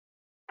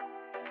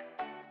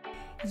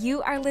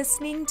You are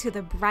listening to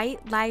the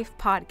Bright Life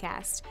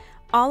Podcast,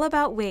 all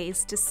about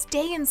ways to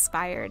stay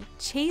inspired,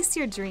 chase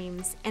your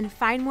dreams, and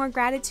find more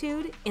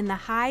gratitude in the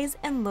highs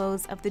and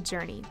lows of the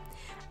journey.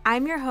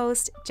 I'm your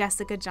host,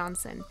 Jessica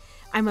Johnson.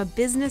 I'm a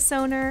business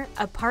owner,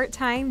 a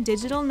part-time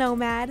digital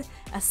nomad,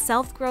 a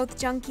self-growth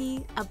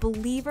junkie, a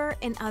believer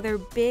in other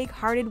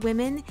big-hearted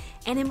women,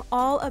 and am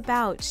all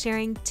about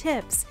sharing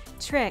tips,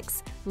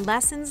 tricks,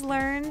 lessons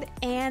learned,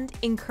 and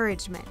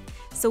encouragement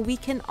so we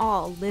can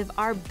all live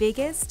our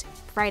biggest,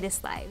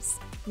 brightest lives.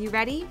 You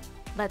ready?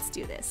 Let's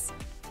do this.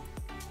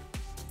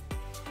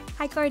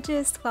 Hi,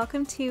 gorgeous.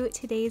 Welcome to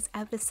today's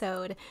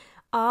episode,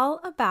 all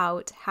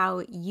about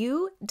how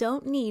you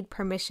don't need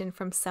permission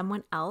from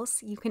someone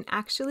else. You can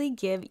actually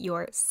give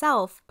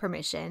yourself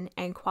permission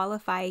and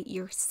qualify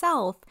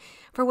yourself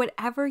for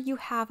whatever you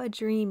have a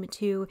dream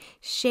to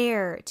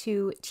share,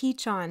 to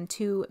teach on,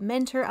 to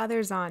mentor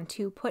others on,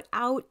 to put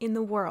out in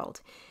the world.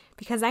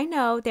 Because I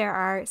know there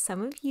are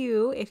some of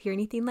you, if you're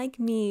anything like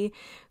me,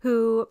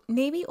 who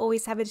maybe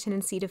always have a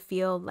tendency to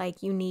feel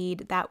like you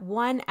need that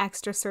one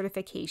extra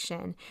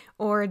certification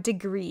or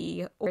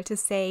degree, or to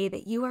say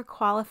that you are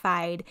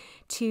qualified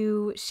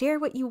to share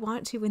what you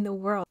want to in the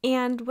world.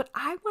 And what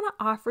I want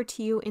to offer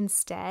to you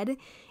instead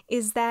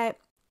is that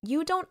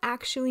you don't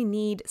actually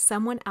need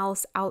someone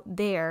else out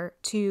there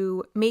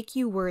to make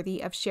you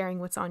worthy of sharing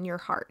what's on your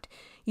heart.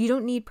 You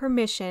don't need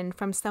permission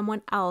from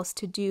someone else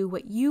to do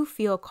what you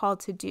feel called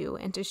to do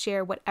and to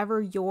share whatever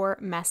your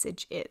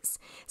message is.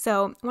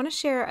 So I want to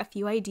share a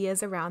few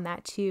ideas around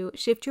that to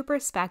shift your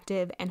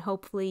perspective and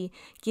hopefully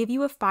give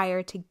you a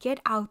fire to get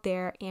out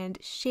there and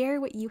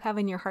share what you have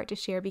in your heart to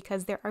share,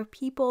 because there are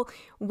people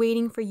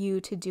waiting for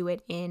you to do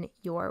it in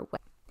your way.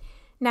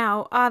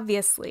 Now,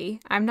 obviously,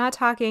 I'm not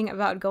talking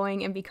about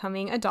going and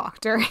becoming a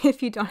doctor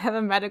if you don't have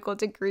a medical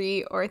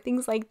degree or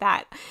things like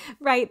that,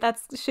 right? That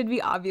should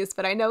be obvious,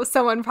 but I know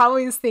someone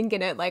probably is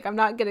thinking it, like, I'm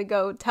not going to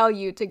go tell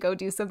you to go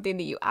do something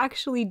that you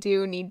actually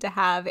do need to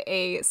have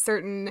a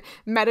certain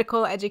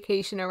medical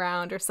education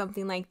around or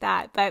something like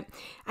that. But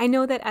I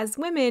know that as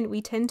women,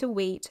 we tend to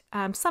wait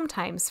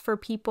sometimes for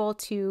people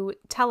to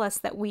tell us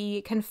that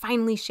we can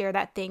finally share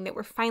that thing, that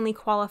we're finally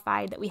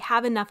qualified, that we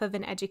have enough of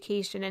an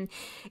education. And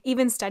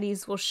even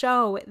studies will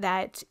show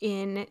that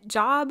in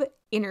job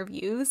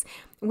interviews,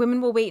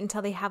 women will wait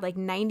until they have like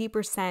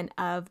 90%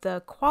 of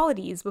the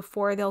qualities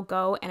before they'll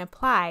go and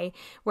apply,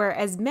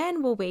 whereas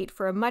men will wait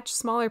for a much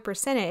smaller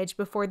percentage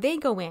before they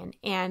go in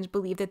and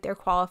believe that they're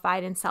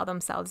qualified and sell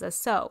themselves as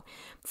so.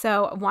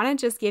 So I want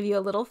to just give you a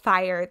little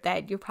fire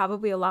that you're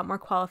probably a lot more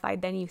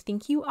qualified than you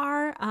think you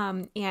are,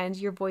 and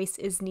your voice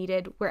is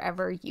needed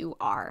wherever you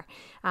are,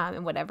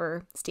 in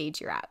whatever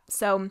stage you're at.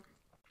 So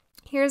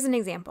here's an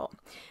example.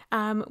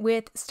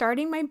 With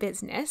starting my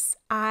business,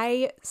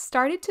 I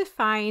started to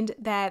find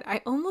that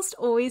I almost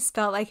always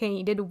felt like I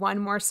needed one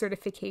more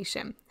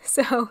certification.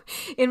 So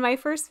in my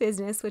first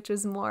business, which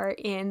was more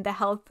in the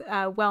health,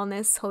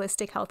 wellness,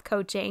 holistic health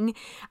coaching,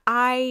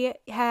 I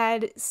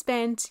had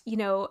spent,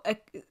 a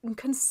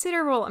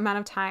considerable amount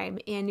of time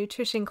in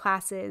nutrition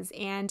classes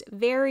and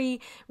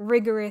very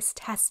rigorous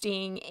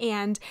testing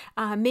and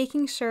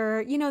making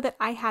sure, that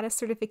I had a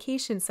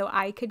certification so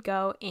I could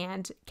go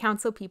and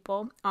counsel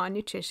people on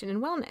nutrition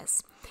and wellness.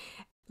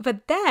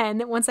 But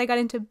then once I got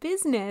into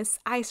business,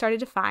 I started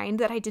to find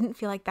that I didn't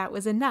feel like that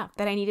was enough,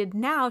 that I needed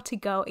now to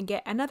go and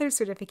get another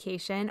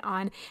certification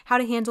on how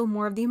to handle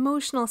more of the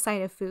emotional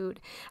side of food.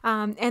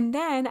 And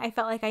then I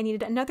felt like I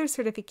needed another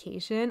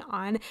certification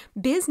on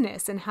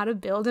business and how to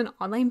build an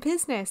online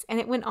business. And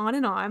it went on.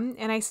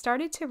 And I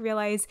started to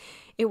realize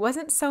it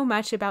wasn't so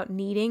much about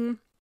needing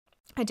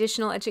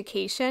additional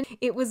education.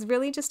 It was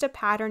really just a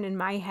pattern in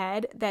my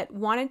head that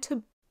wanted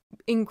to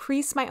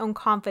increase my own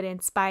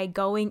confidence by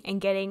going and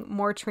getting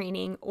more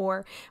training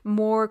or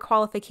more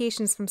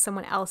qualifications from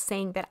someone else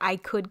saying that I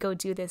could go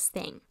do this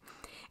thing.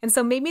 And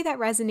so maybe that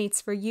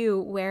resonates for you,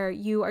 where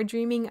you are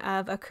dreaming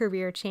of a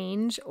career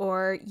change,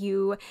 or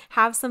you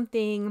have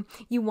something,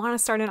 you want to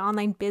start an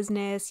online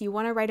business, you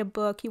want to write a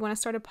book, you want to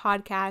start a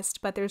podcast,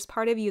 but there's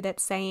part of you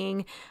that's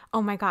saying,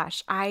 oh my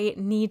gosh, I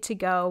need to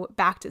go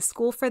back to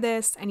school for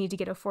this. I need to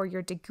get a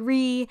 4-year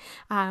degree.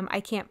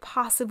 I can't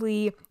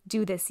possibly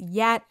do this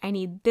yet. I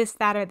need this,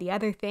 that, or the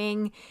other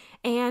thing.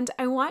 And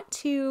I want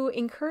to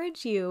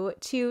encourage you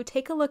to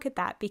take a look at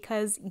that,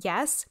 because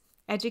yes,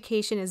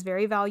 education is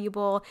very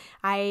valuable.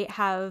 I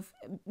have,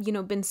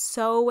 been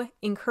so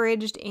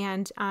encouraged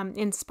and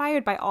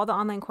inspired by all the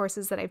online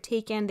courses that I've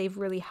taken. They've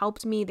really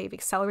helped me. They've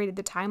accelerated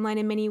the timeline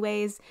in many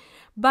ways.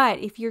 But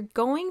if you're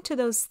going to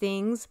those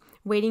things,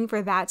 waiting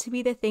for that to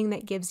be the thing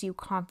that gives you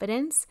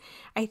confidence,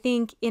 I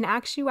think in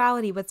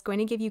actuality, what's going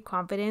to give you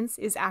confidence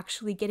is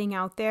actually getting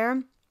out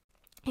there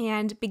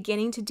and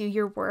beginning to do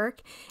your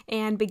work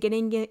and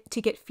beginning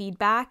to get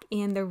feedback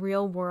in the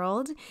real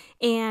world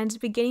and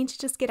beginning to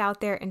just get out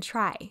there and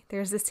try.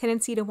 There's this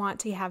tendency to want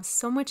to have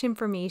so much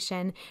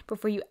information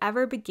before you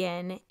ever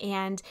begin,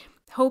 and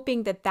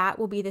hoping that that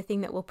will be the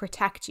thing that will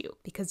protect you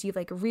because you've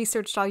like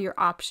researched all your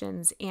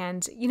options.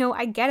 And,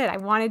 I get it.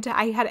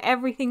 I had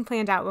everything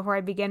planned out before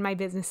I began my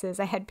businesses.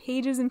 I had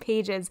pages and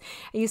pages.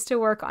 I used to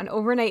work on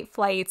overnight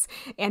flights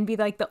and be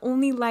like the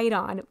only light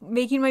on,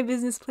 making my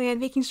business plan,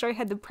 making sure I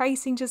had the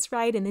pricing just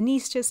right and the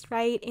niche just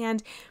right.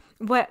 And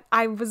what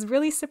I was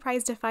really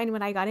surprised to find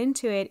when I got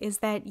into it is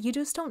that you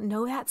just don't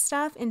know that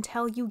stuff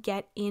until you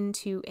get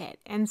into it.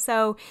 And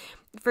so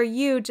for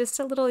you, just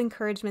a little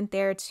encouragement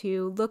there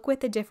to look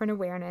with a different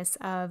awareness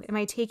of, am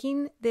I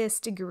taking this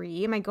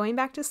degree? Am I going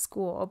back to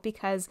school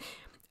because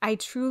I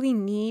truly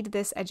need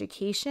this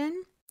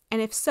education?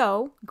 And if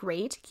so,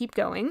 great, keep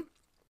going.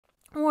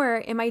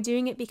 Or am I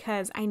doing it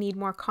because I need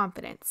more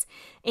confidence?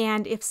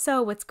 And if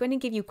so, what's going to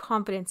give you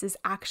confidence is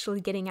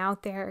actually getting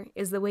out there,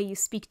 is the way you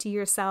speak to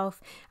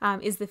yourself,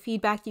 is the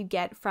feedback you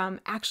get from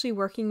actually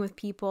working with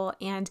people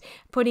and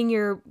putting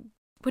your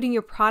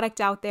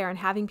product out there and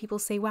having people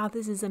say, wow,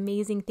 this is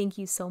amazing. Thank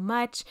you so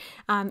much.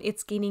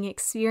 It's gaining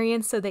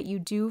experience so that you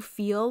do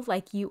feel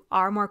like you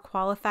are more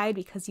qualified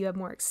because you have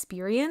more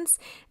experience,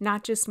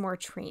 not just more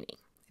training,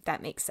 if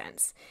that makes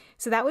sense.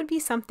 So that would be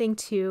something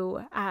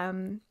to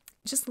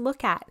just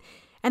look at.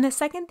 And the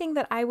second thing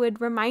that I would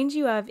remind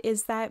you of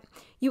is that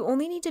you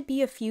only need to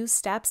be a few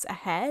steps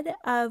ahead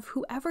of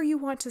whoever you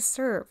want to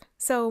serve.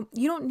 So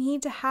you don't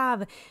need to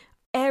have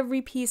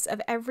every piece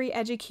of every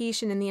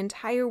education in the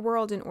entire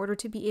world in order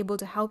to be able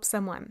to help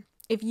someone.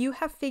 If you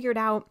have figured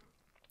out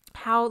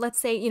how, let's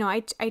say,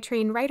 I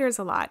train writers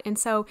a lot. And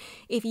so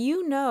if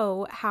you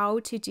know how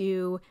to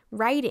do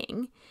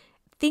writing,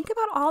 think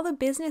about all the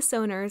business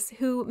owners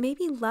who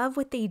maybe love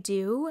what they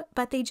do,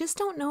 but they just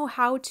don't know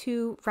how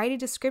to write a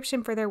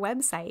description for their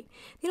website.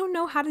 They don't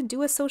know how to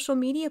do a social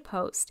media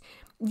post.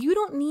 You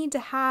don't need to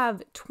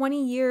have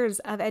 20 years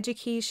of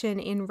education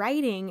in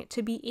writing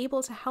to be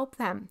able to help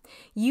them.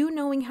 You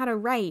knowing how to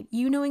write,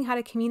 you knowing how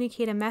to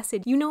communicate a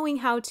message, you knowing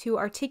how to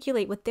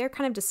articulate what they're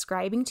kind of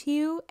describing to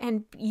you,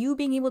 and you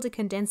being able to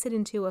condense it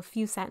into a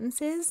few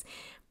sentences,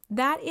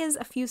 that is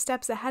a few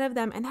steps ahead of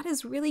them, and that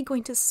is really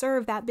going to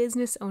serve that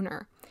business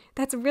owner.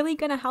 That's really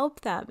going to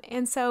help them.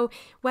 And so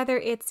whether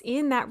it's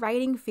in that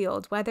writing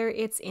field, whether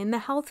it's in the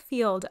health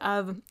field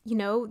of,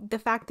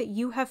 the fact that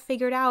you have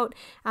figured out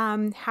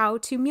how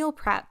to meal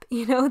prep,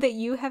 that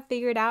you have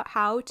figured out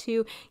how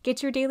to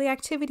get your daily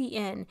activity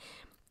in.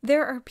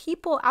 There are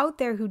people out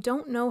there who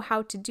don't know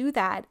how to do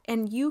that,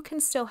 and you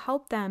can still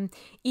help them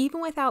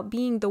even without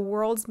being the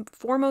world's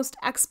foremost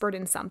expert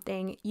in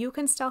something. You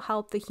can still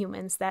help the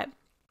humans that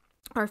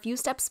are a few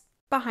steps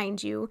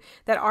behind you,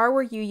 that are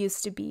where you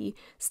used to be,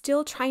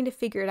 still trying to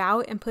figure it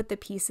out and put the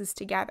pieces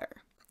together.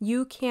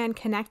 You can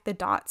connect the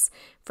dots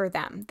for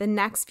them. The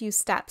next few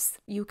steps,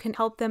 you can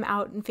help them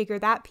out and figure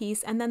that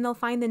piece, and then they'll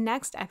find the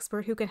next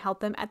expert who can help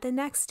them at the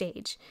next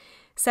stage.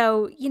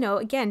 So,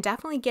 again,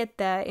 definitely get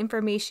the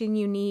information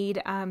you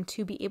need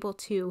to be able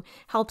to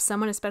help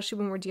someone, especially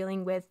when we're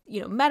dealing with,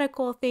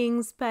 medical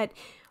things, but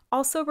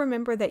also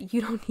remember that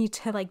you don't need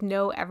to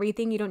know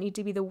everything. You don't need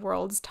to be the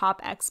world's top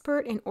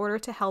expert in order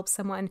to help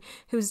someone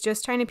who's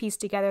just trying to piece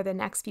together the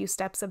next few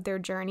steps of their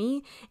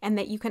journey, and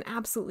that you can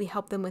absolutely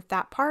help them with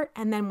that part.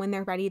 And then when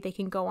they're ready, they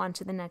can go on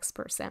to the next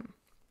person.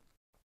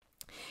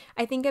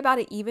 I think about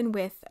it even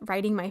with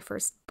writing my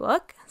first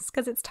book,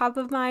 because it's top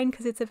of mind,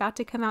 because it's about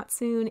to come out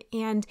soon.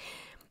 And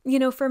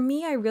for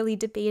me, I really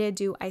debated,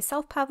 do I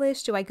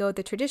self-publish? Do I go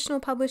the traditional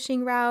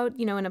publishing route,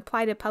 and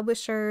apply to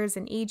publishers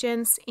and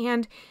agents?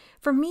 And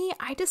for me,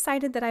 I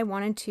decided that I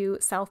wanted to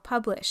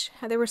self-publish.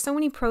 There were so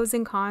many pros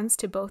and cons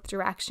to both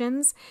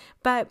directions,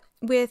 but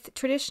with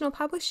traditional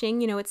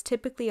publishing, it's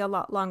typically a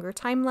lot longer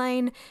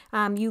timeline.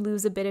 You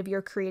lose a bit of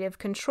your creative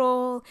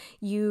control.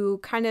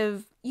 You kind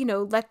of,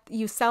 let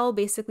you sell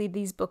basically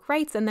these book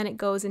rights, and then it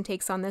goes and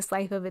takes on this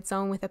life of its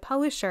own with a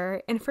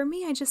publisher. And for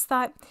me, I just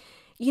thought,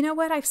 you know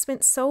what? I've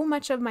spent so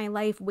much of my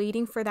life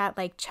waiting for that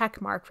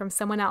check mark from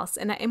someone else.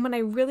 And when I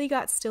really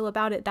got still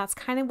about it, that's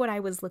kind of what I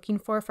was looking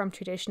for from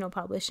traditional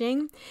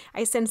publishing.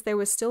 I sensed there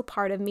was still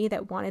part of me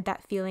that wanted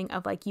that feeling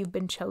of you've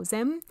been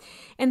chosen.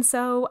 And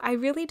so I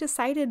really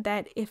decided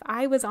that if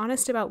I was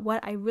honest about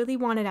what I really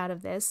wanted out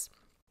of this,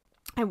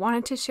 I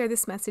wanted to share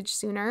this message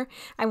sooner.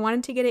 I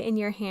wanted to get it in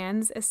your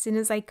hands as soon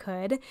as I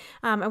could.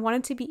 I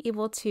wanted to be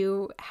able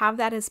to have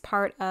that as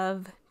part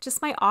of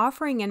just my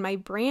offering and my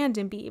brand,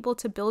 and be able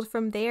to build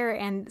from there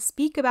and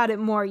speak about it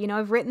more.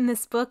 I've written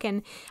this book,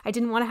 and I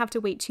didn't want to have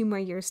to wait 2 more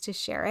years to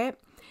share it.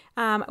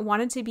 I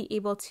wanted to be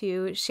able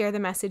to share the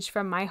message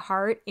from my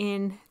heart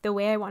in the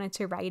way I wanted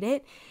to write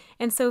it.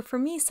 And so for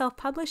me,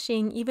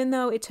 self-publishing, even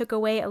though it took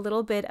away a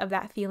little bit of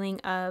that feeling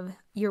of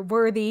you're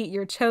worthy,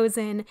 you're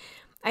chosen,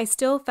 I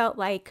still felt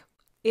like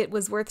it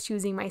was worth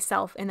choosing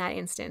myself in that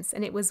instance.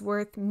 And it was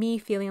worth me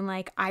feeling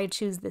like I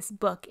choose this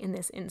book in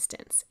this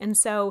instance. And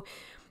so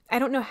I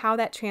don't know how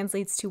that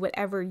translates to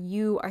whatever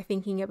you are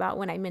thinking about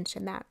when I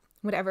mention that.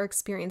 whatever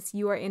experience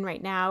you are in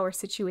right now or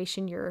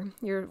situation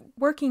you're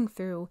working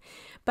through.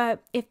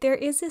 But if there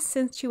is a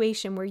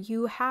situation where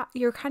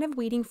you're kind of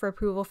waiting for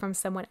approval from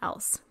someone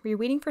else, where you're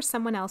waiting for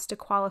someone else to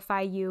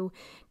qualify you,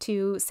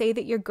 to say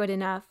that you're good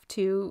enough,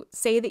 to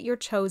say that you're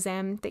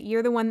chosen, that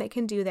you're the one that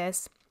can do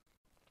this,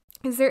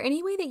 is there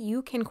any way that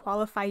you can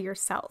qualify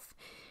yourself,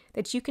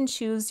 that you can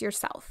choose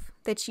yourself,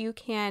 that you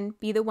can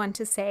be the one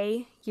to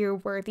say you're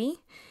worthy?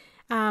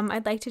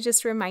 I'd like to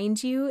just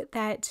remind you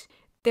that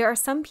there are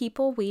some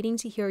people waiting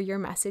to hear your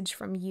message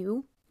from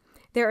you.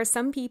 There are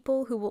some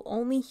people who will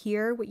only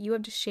hear what you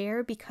have to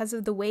share because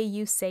of the way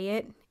you say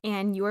it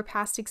and your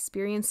past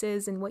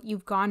experiences and what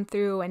you've gone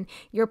through and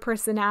your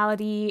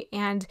personality,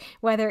 and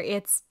whether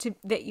it's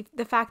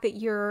the fact that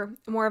you're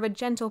more of a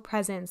gentle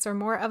presence or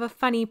more of a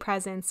funny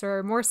presence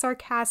or more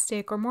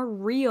sarcastic or more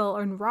real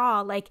and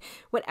raw, like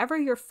whatever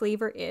your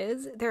flavor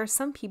is, there are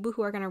some people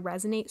who are going to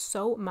resonate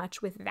so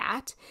much with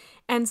that.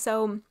 And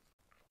so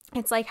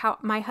it's like how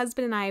my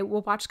husband and I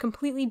will watch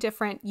completely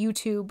different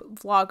YouTube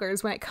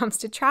vloggers when it comes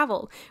to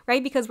travel,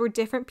 right? Because we're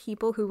different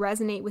people who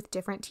resonate with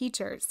different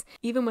teachers.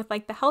 Even with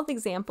like the health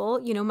example,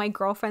 my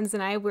girlfriends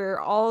and I, we're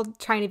all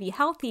trying to be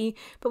healthy,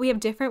 but we have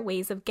different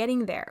ways of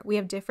getting there. We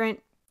have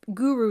different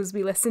gurus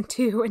we listen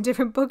to and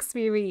different books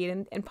we read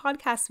and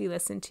podcasts we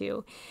listen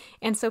to.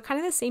 And so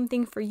kind of the same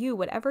thing for you.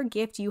 Whatever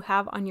gift you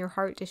have on your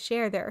heart to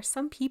share, there are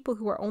some people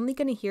who are only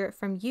going to hear it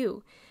from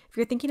you. If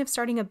you're thinking of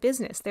starting a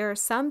business, there are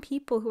some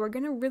people who are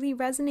going to really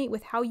resonate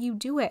with how you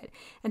do it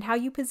and how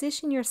you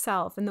position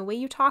yourself and the way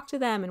you talk to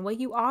them and what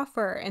you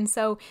offer. And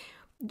so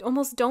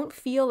almost don't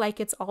feel like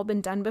it's all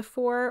been done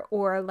before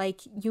or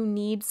like you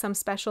need some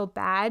special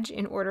badge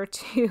in order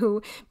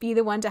to be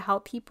the one to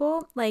help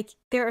people. Like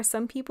there are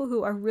some people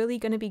who are really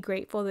going to be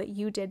grateful that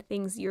you did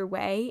things your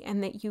way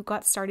and that you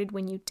got started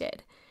when you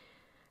did.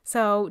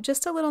 So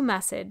just a little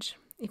message.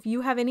 If you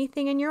have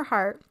anything in your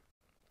heart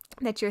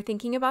that you're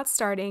thinking about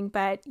starting,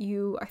 but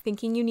you are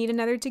thinking you need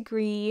another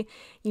degree,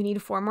 you need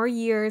 4 more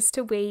years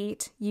to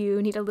wait, you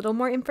need a little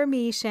more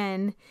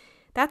information,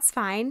 that's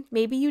fine.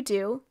 Maybe you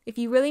do. If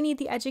you really need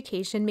the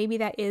education, maybe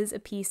that is a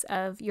piece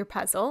of your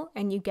puzzle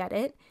and you get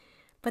it.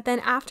 But then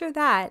after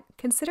that,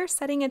 consider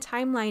setting a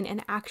timeline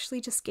and actually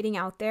just getting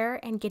out there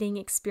and getting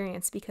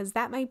experience, because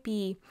that might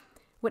be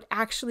what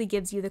actually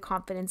gives you the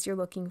confidence you're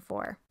looking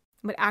for,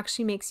 what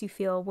actually makes you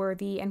feel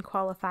worthy and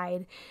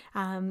qualified.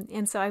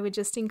 And so I would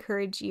just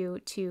encourage you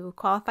to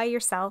qualify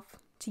yourself,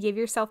 to give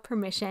yourself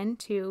permission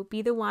to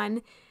be the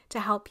one to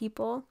help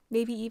people,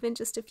 maybe even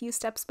just a few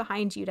steps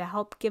behind you to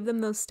help give them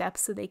those steps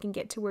so they can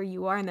get to where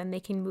you are and then they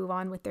can move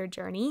on with their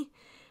journey.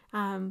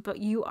 But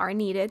you are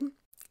needed.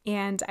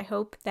 And I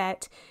hope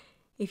that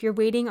if you're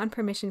waiting on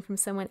permission from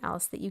someone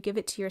else, that you give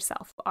it to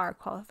yourself. You are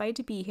qualified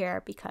to be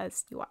here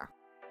because you are.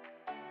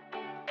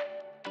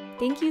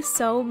 Thank you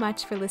so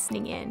much for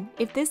listening in.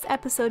 If this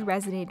episode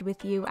resonated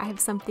with you, I have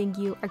something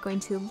you are going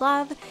to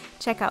love.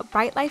 Check out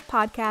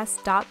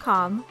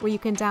brightlifepodcast.com, where you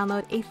can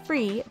download a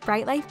free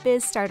Bright Life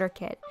Biz Starter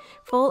Kit,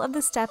 full of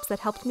the steps that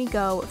helped me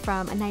go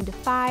from a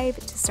 9-to-5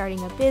 to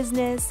starting a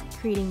business,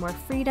 creating more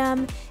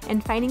freedom,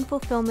 and finding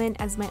fulfillment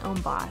as my own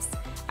boss.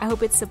 I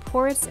hope it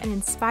supports and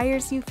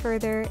inspires you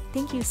further.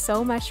 Thank you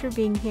so much for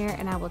being here,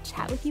 and I will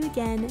chat with you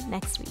again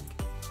next week.